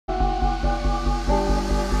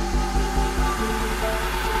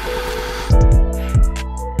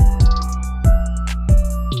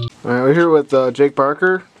All right, we're here with Jake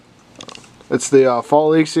Barker. It's the Fall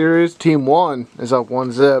League Series. Team 1 is up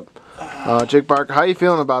 1-0. Jake Barker, how are you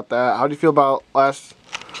feeling about that? How do you feel about last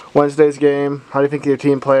Wednesday's game? How do you think your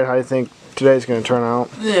team played? How do you think today's going to turn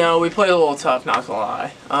out? You know, we played a little tough, not gonna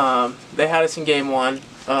lie. They had us in game 1.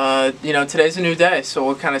 You know, today's a new day, so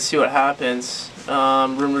we'll kind of see what happens.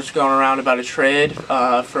 Rumors going around about a trade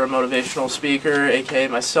for a motivational speaker, aka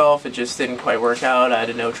myself. It just didn't quite work out. I had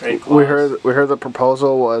a no trade clause. We heard the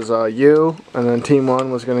proposal was you, and then Team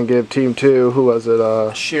 1 was going to give Team 2, who was it?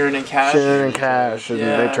 Sheeran and Cash. Sheeran and Cash, and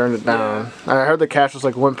they turned it down. Yeah. I heard the cash was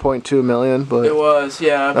like $1.2 million, but it was,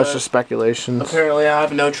 yeah. That's just speculation. Apparently, I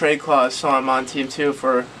have a no trade clause, so I'm on Team 2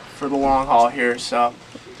 for the long haul here. So,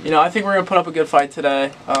 you know, I think we're gonna put up a good fight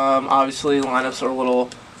today. Obviously, lineups are a little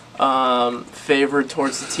favored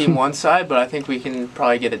towards the Team 1 side, but I think we can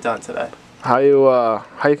probably get it done today. How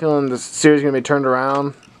you feeling? This series gonna be turned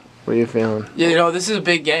around? What are you feeling? Yeah, you know, this is a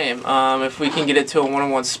big game. If we can get it to a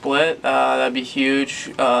 1-1 split, that'd be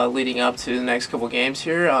huge leading up to the next couple games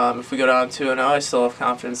here. If we go down 2-0, I still have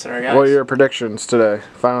confidence in our guys. What are your predictions today?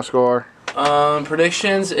 Final score?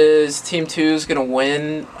 Predictions is Team 2 is gonna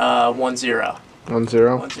win 1-0.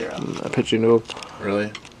 1-0? 1-0. I pitch you noob.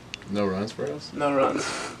 Really? No runs for us? No runs.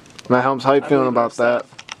 Matt Helms, how you feeling about that?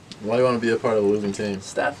 Why do you want to be a part of a losing team?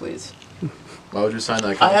 Staff leads. Why would you sign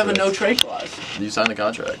that contract? I have a no trade clause. You signed the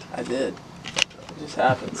contract. I did. It just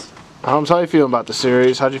happens. Helms, how you feeling about the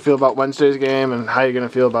series? How'd you feel about Wednesday's game, and how you gonna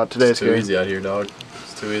feel about today's game? It's too easy out here, dog.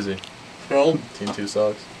 It's too easy. Well, Team 2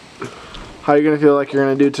 sucks. How you gonna feel like you're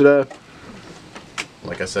gonna do today?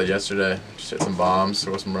 Like I said yesterday, just hit some bombs,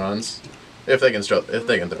 throw some runs. If they can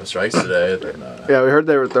throw strikes today, then Yeah, we heard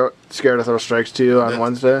they were scared to throw strikes to you on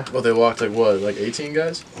Wednesday. Well, they walked like 18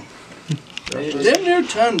 guys? Damn near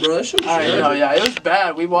 10, bro. That shit was yeah, it was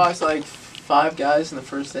bad. We walked like 5 guys in the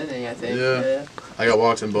first inning, I think. Yeah. I got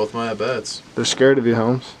walked in both my at-bats. They're scared of you,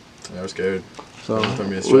 Holmes. I was scared. So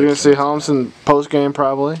we're gonna see Holmes in post game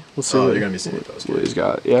probably. We'll see. Oh, you're gonna be seeing post game. What he's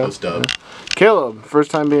got, yeah. Post dub. Yeah. Caleb, first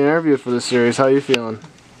time being interviewed for this series. How you feeling?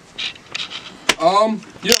 You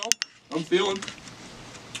know, I'm feeling.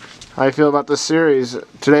 How you feel about this series?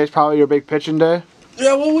 Today's probably your big pitching day.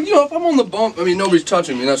 Yeah, well, you know, if I'm on the bump, I mean, nobody's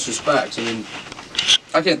touching me. That's just facts. I mean,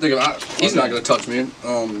 I can't think of. He's not gonna touch me.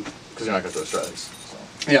 Because you're not gonna throw strikes.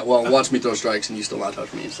 So. Yeah, well, watch me throw strikes and you still not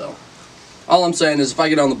touch me. So, all I'm saying is, if I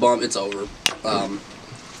get on the bump, it's over.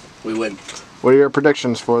 We win. What are your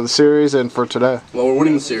predictions for the series and for today? Well, we're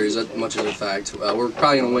winning the series. That much is a fact. We're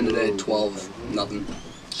probably gonna win today, 12-0,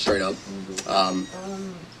 straight up.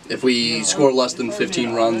 If we score less than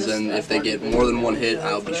 15 runs and if they get more than 1 hit,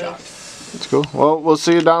 I'll be shocked. That's cool. Well, we'll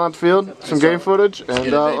see you down at the field. Some game footage,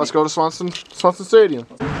 and let's go to Swanson Stadium.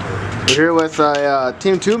 We're here with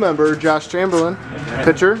Team 2 member, Josh Chamberlain,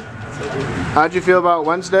 pitcher. How'd you feel about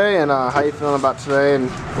Wednesday, and how you feeling about today, and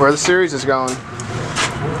where the series is going?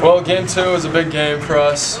 Well, game 2 is a big game for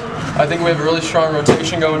us. I think we have a really strong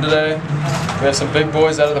rotation going today. We have some big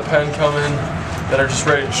boys out of the pen coming that are just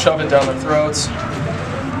ready to shove it down their throats.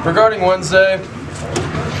 Regarding Wednesday,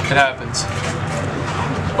 it happens.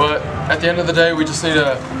 But at the end of the day, we just need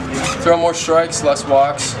to throw more strikes, less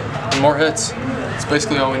walks, and more hits. That's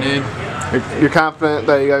basically all we need. You're confident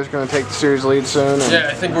that you guys are going to take the series lead soon? Yeah,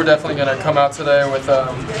 I think we're definitely going to come out today with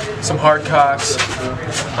some hard cocks,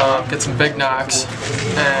 get some big knocks,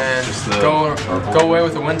 and go away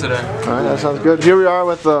with a win today. All right, that sounds good. Here we are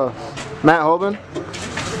with Matt Holben,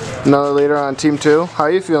 another leader on Team 2. How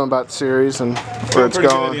are you feeling about the series and where it's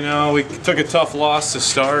going? Good, you know, we took a tough loss to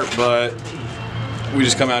start, but we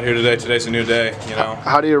just come out here today. Today's a new day, you know.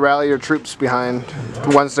 How do you rally your troops behind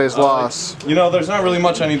Wednesday's loss? You know, there's not really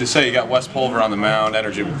much I need to say. You got Wes Pulver on the mound.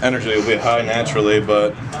 Energy will be high naturally,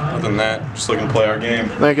 but other than that, just looking to play our game.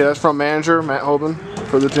 Thank you. That's from manager Matt Holben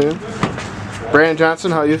for the team. Brandon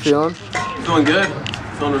Johnson, how are you feeling? Feeling good.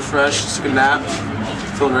 Feeling refreshed. Just took a nap.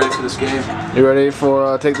 Feeling ready for this game. You ready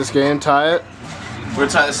for take this game, tie it? We're going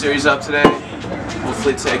to tie the series up today.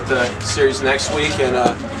 Hopefully take the series next week and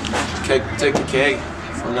take the keg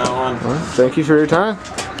from now on. All right, thank you for your time.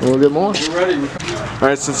 We'll get more. We're ready. All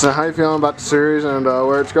right, so how you feeling about the series and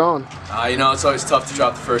where it's going? You know, it's always tough to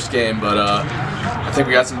drop the first game, but I think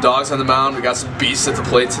we got some dogs on the mound. We got some beasts at the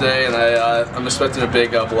plate today, and I'm expecting a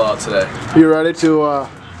big blowout today. You ready to?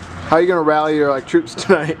 How are you gonna rally your troops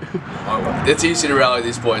tonight? It's easy to rally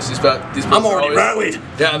these boys. These boys I'm already rallied.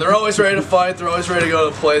 Yeah, they're always ready to fight. They're always ready to go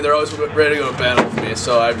to play. They're always ready to go to battle with me.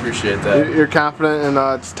 So I appreciate that. You're confident in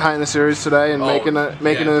tying the series today and making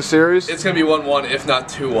it a series? It's gonna be 1-1, if not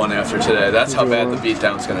 2-1 after today. That's how bad the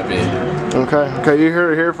beatdown's gonna be. Okay. You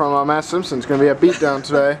heard it here from Matt Simpson. It's gonna be a beatdown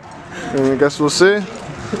today, and I guess we'll see.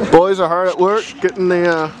 Boys are hard at work getting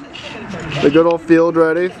the good old field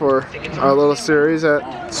ready for our little series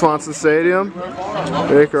at Swanson Stadium,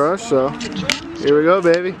 Lake Rush. So here we go,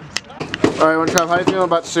 baby. All right, Trav, how you feeling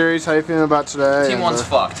about the series? How you feeling about today? Team one's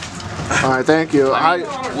fucked. All right, thank you. I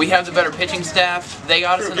mean, we have the better pitching staff. They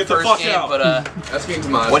got us in the first game, but That's getting to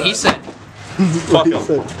my what he said. Fuck him.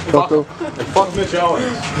 Fuck him. Fuck Mitch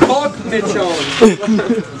Owens. Fuck Mitch Owens.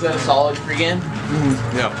 Was that a solid pregame?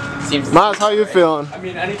 Yeah. Seems. Miles, how you feeling? I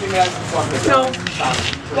mean, anything that has to fuck with.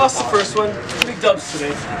 No, lost the first one. Big dubs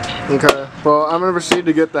today. Okay. Well, I'm gonna proceed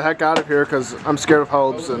to get the heck out of here because I'm scared of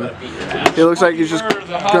Hopes, and he looks like he's just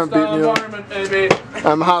gonna beat me up.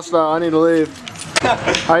 I'm hostile. I need to leave.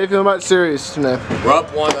 How you feeling about the series today? We're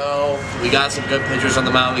up 1-0. We got some good pitchers on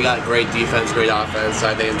the mound. We got great defense, great offense.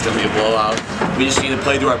 I think it's going to be a blowout. We just need to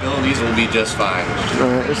play to our abilities and we'll be just fine.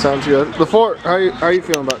 Alright, it sounds good. Before, how you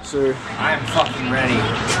feeling about the series? I am fucking ready.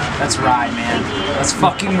 Let's ride, man. Let's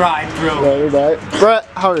fucking ride, bro. Right. Brett,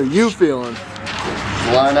 how are you feeling?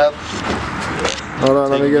 Line up. Hold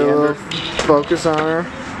on, let me get a little focus on her.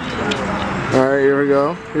 Alright, here we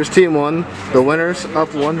go. Here's team one. The winners up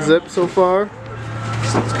 1-0 so far.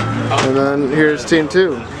 And then here's team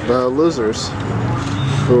two, the losers,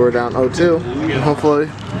 who are down 0-2. And hopefully,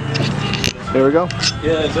 here we go.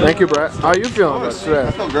 Thank you, Brett. How are you feeling this today?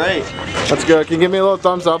 I feel great. That's good. Can you give me a little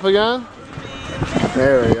thumbs up again?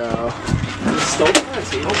 There we go.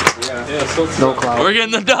 No cloud. We're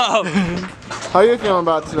getting the dub. How are you feeling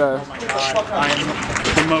about today?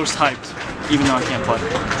 I'm the most hyped, even though I can't play.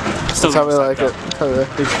 Still That's how we like it.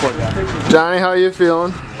 Big sport guy. Johnny, how are you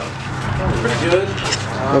feeling? Pretty good.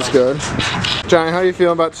 That's good. Johnny, how are you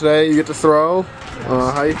feeling about today? You get to throw.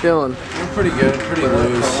 How you feeling? We're pretty good, pretty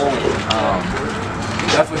loose.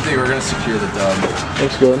 Definitely think we're gonna secure the dub.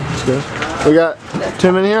 That's good. That's good. We got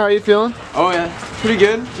Tim in here. How you feeling? Oh yeah, pretty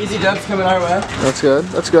good. Easy dubs coming our way. That's good.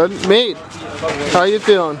 That's good. Mate, how you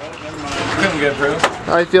feeling? Feeling good, bro.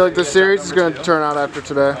 How you feel like the series is going to turn out after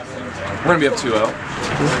today? We're gonna be up 2-0.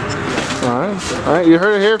 All right. You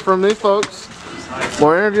heard it here from these folks.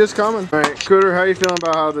 More interviews coming. All right, Cooter, how you feeling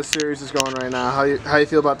about how the series is going right now? How you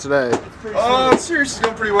feel about today? The series is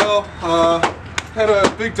going pretty well. Had a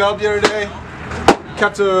big dub the other day.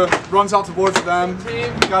 Kept runs off the board for them.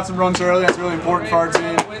 Got some runs early. That's really important for our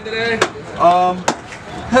team.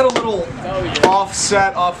 Had a little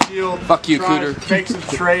offset off field. Fuck you, Cooter. Make some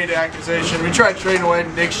trade accusation. We tried trading away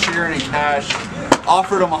Nick Sheeran and cash.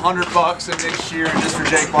 Offered him $100 and Nick Sheeran just for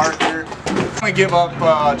Jake Parker. I'm gonna give up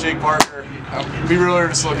Jake Parker. We really are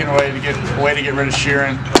just looking away to get rid of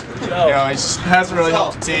Sheeran. You know, he just hasn't really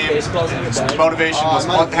helped the team. His motivation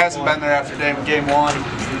hasn't been there after game one.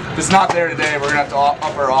 If it's not there today, we're gonna have to up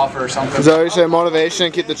our offer or something. Is that what you say?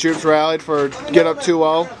 Motivation, keep the troops rallied for get up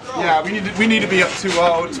 2-0. Yeah, we need to be up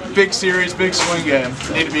 2-0. It's a big series, big swing game.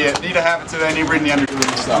 Need to have it today. Need to bring the under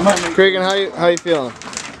stuff. Cregan, how you feeling?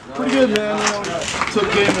 Pretty good, man.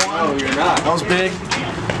 Took game one. That was big.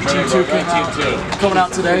 Team 2 coming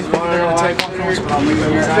out today. They're going to take one from us, but I'll leave it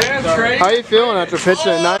here. How you feeling after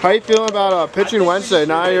pitching? How you feeling about pitching Wednesday?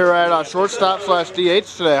 Now you're at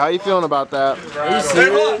shortstop/DH today. How you feeling about that?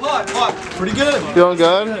 Pretty good. Feeling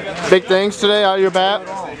good? Big things today out of your bat?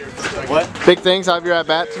 What? Big things out of your at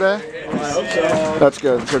bat today? I hope so. That's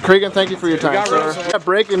good. So Cregan, thank you for your time, sir.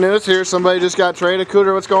 Breaking news here. Somebody just got traded.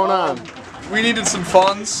 Cooter, what's going on? We needed some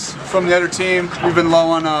funds from the other team. We've been low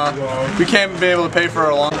on, we can't be able to pay for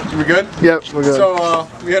our lawn. We good? Yep, we're good. So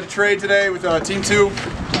we had a trade today with Team 2.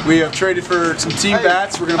 We have traded for some team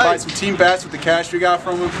bats. We're going to buy some team bats with the cash we got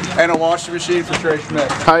from them and a washing machine for Trey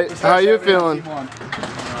Schmidt. How you feeling?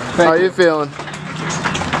 How you feeling?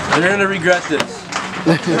 You're going to regret this.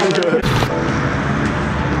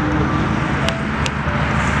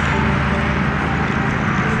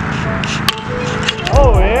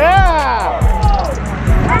 Oh yeah!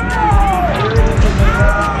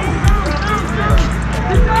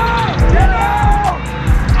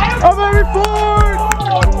 Oh baby, forward!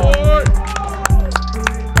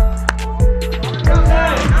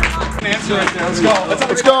 Answer right there. Let's go.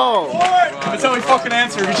 Let's go! That's how we fucking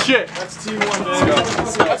answer. We shit. That's team 1, man.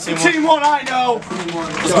 Let's go. That's team 1. I know.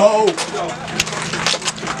 Let's go.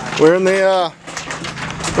 We're in the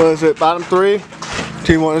what is it? Bottom 3.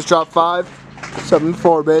 Team 1 has dropped 5.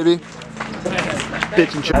 7-4, baby.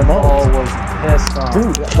 Pitch and check. That ball was pissed off.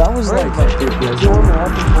 Dude, that was like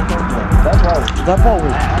that ball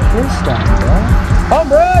was pissed off, bro. Come,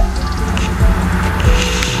 Brett!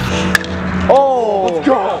 Oh! Let's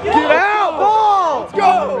go! Get out! Ball! Let's go!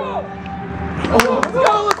 Let's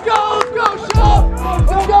go! Let's go! Let's go! Shove!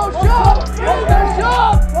 Let's go! Shove! Get there!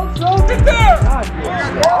 Shove! Get there!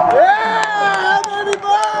 Yeah! Baby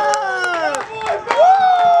bird!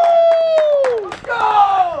 Woo!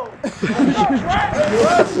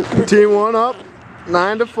 Team 1 up,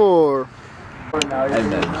 9-4. And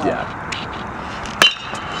then, yeah.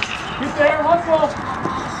 Get there, hustle.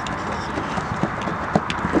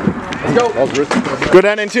 Let's go. Good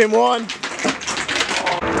ending, Team 1.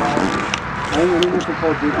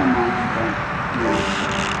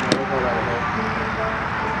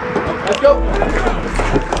 Let's go.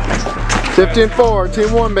 15-4,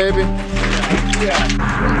 Team 1, baby.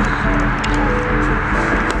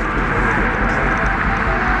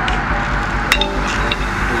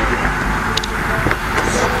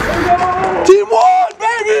 Team 1,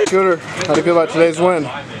 baby! Shooter, how do you feel about today's win?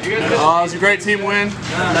 It was a great team win.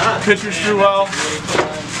 Pitchers threw well.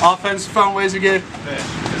 Offense found ways to get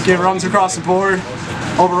runs across the board.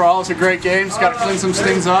 Overall, it's a great game. Just got to clean some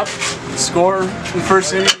things up. Score in the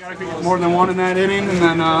first inning. Got to get more than one in that inning, and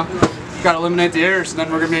then got to eliminate the errors. And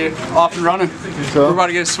then we're gonna be off and running. So, we're about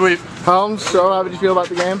to get a sweep. Helms, so how did you feel about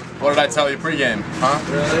the game? What did I tell you pregame? Huh?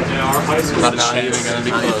 Not a chance. Gonna be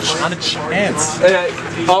close. Not a chance.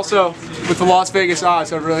 Also, with the Las Vegas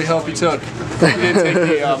odds, I really hope you took. You didn't take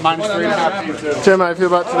the -3.5. Tim, how do you feel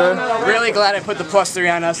about today? Really glad I put the +3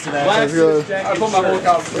 on us today. That's good. I put my whole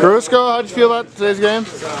couch. Carusco, how did you feel about today's game?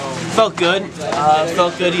 Felt good.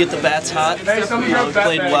 Felt good to get the bats hot. We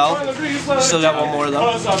played well. Still got one more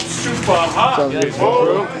though. Sounds good.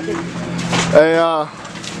 Hey,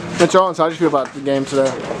 Mitch Owens, how did you feel about the game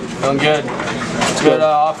today? Feeling good. It's good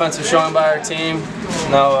offensive showing by our team.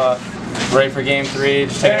 Now ready for game 3.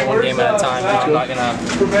 Just taking it one game at a time. I'm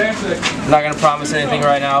not gonna promise anything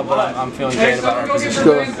right now, but I'm feeling great about our position.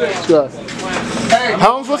 It's good.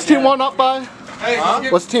 Helms, what's Team 1 up by? Huh?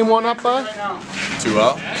 What's Team 1 up by?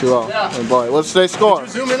 2-0. 2-0. Oh boy, what's today's score?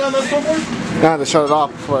 Zoom in on the scoreboard. Yeah, they shut it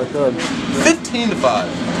off before I could. 15-5.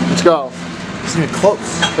 Let's go. It's gonna be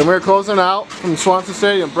close. And we're closing out from Swanson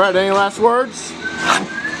Stadium. Brett, any last words?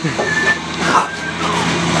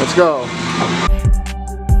 Let's go.